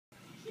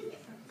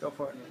Go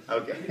for it.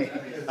 Okay,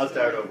 I'll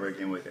start over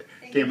again with it.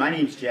 Okay, my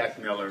name's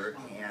Jack Miller,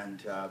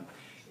 and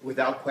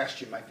without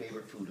question, my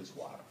favorite food is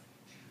water.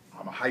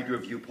 I'm a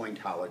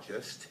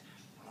hydroviewpointologist.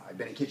 I've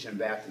been a kitchen and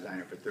bath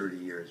designer for 30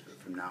 years, but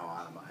from now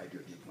on, I'm a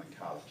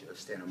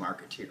hydroviewpointologist and a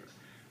marketeer.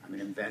 I'm an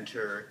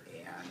inventor,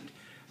 and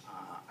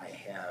I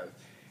have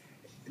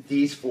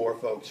these four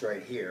folks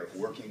right here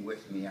working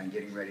with me on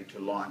getting ready to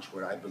launch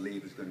what I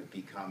believe is going to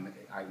become,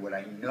 what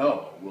I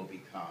know will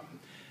become,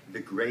 the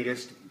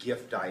greatest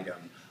gift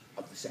item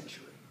of the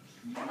century.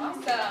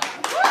 Awesome.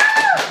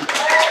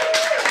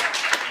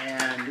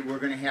 And we're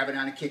going to have it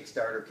on a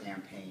Kickstarter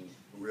campaign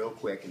real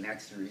quick, and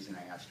that's the reason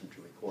I asked him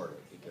to record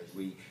it, because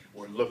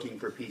we're looking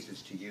for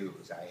pieces to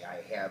use.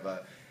 I have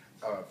a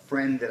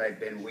friend that I've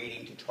been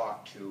waiting to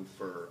talk to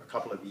for a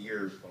couple of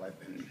years while I've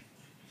been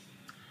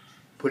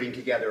putting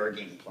together a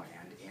game plan,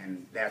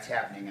 and that's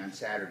happening on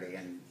Saturday,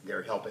 and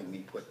they're helping me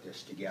put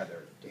this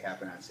together to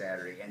happen on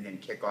Saturday and then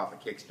kick off a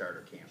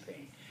Kickstarter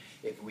campaign.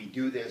 If we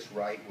do this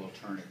right, we'll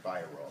turn it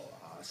viral.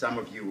 Some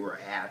of you were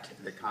at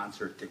the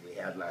concert that we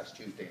had last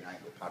Tuesday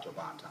night with Pato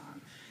Banton,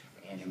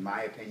 and in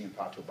my opinion,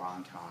 Pato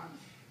Banton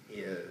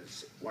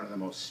is one of the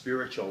most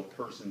spiritual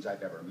persons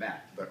I've ever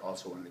met, but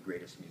also one of the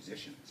greatest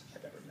musicians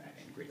I've ever met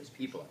and greatest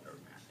people I've ever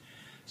met.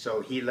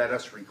 So he let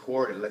us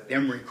record it, let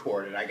them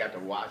record it. I got to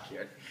watch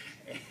it.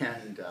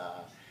 And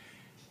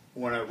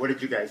what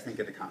did you guys think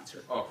of the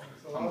concert? Oh,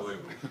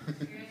 unbelievable.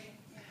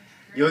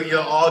 You'll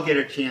all get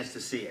a chance to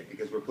see it,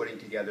 because we're putting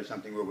together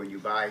something where when you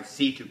buy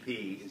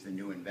C2P is the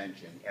new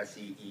invention,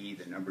 S-E-E,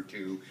 the number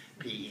 2,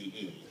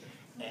 P-E-E.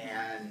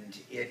 And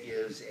it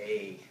is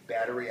a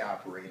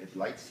battery-operated,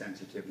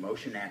 light-sensitive,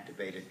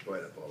 motion-activated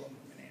toilet bowl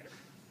illuminator.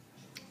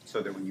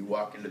 So that when you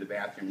walk into the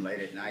bathroom late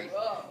at night,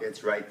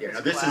 it's right there. Now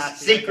this is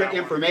secret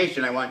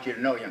information I want you to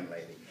know, young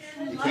lady.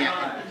 You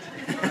can't.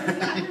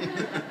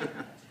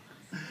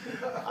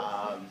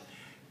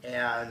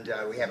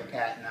 We have a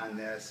patent on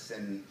this,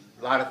 and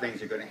a lot of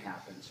things are going to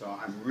happen. So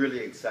I'm really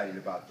excited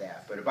about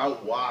that. But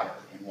about water,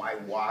 and why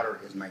water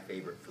is my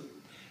favorite food,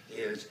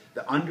 is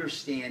the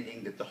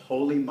understanding that the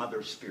Holy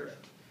Mother Spirit,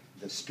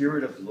 the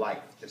Spirit of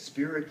life,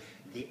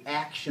 the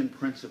action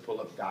principle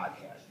of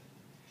Godhead,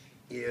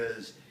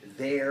 is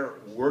there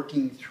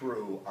working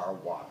through our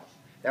water.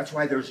 That's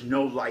why there's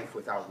no life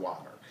without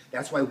water.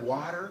 That's why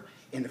water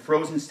in the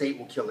frozen state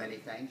will kill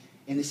anything.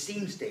 In the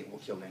steam state will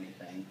kill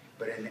anything.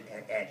 But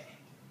at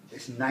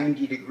this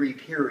 90-degree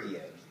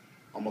period,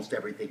 almost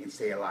everything can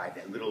stay alive.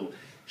 That little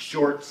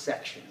short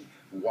section,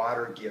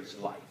 water gives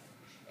life.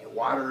 And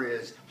water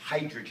is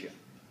hydrogen.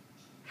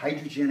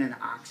 Hydrogen and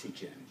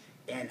oxygen.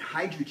 And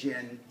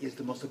hydrogen is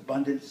the most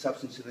abundant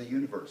substance in the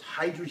universe.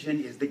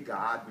 Hydrogen is the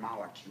God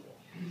molecule.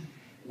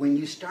 When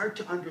you start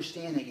to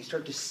understand that, you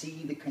start to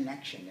see the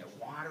connection that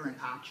water and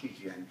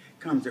oxygen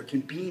comes. There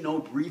can be no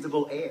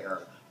breathable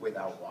air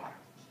without water.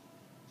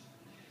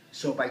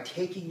 So by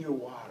taking your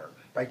water,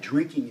 by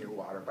drinking your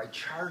water, by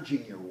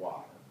charging your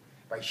water,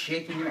 by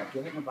shaking it up, do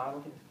you have a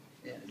bottle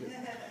here? Yeah, do.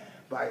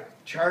 By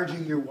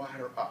charging your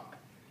water up,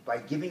 by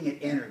giving it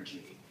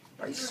energy,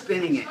 by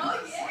spinning it,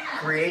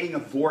 creating a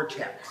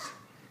vortex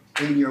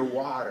in your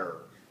water,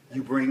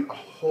 you bring a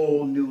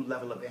whole new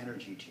level of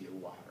energy to your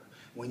water.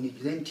 When you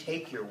then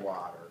take your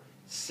water,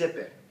 sip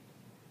it,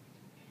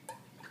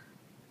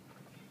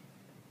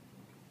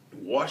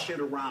 wash it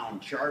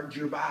around, charge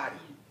your body,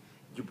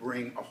 you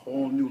bring a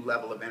whole new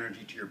level of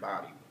energy to your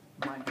body.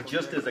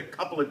 Just as a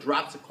couple of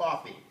drops of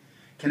coffee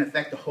can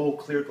affect a whole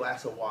clear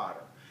glass of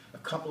water, a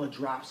couple of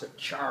drops of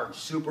charged,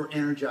 super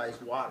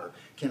energized water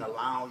can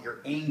allow your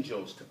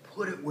angels to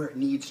put it where it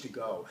needs to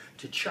go,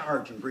 to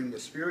charge and bring the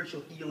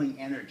spiritual healing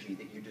energy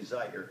that you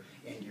desire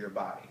into your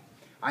body.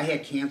 I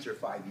had cancer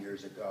 5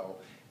 years ago,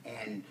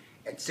 and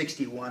at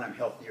 61, I'm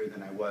healthier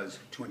than I was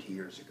 20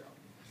 years ago.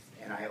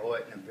 And I owe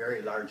it in a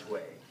very large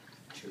way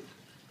to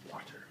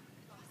water.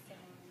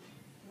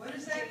 What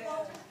is that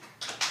called?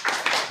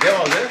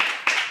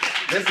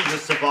 This is a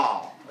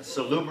Saval, a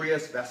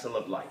salubrious vessel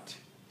of light.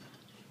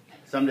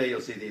 Someday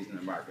you'll see these in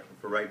the market, but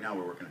for right now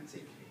we're working on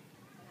seeds.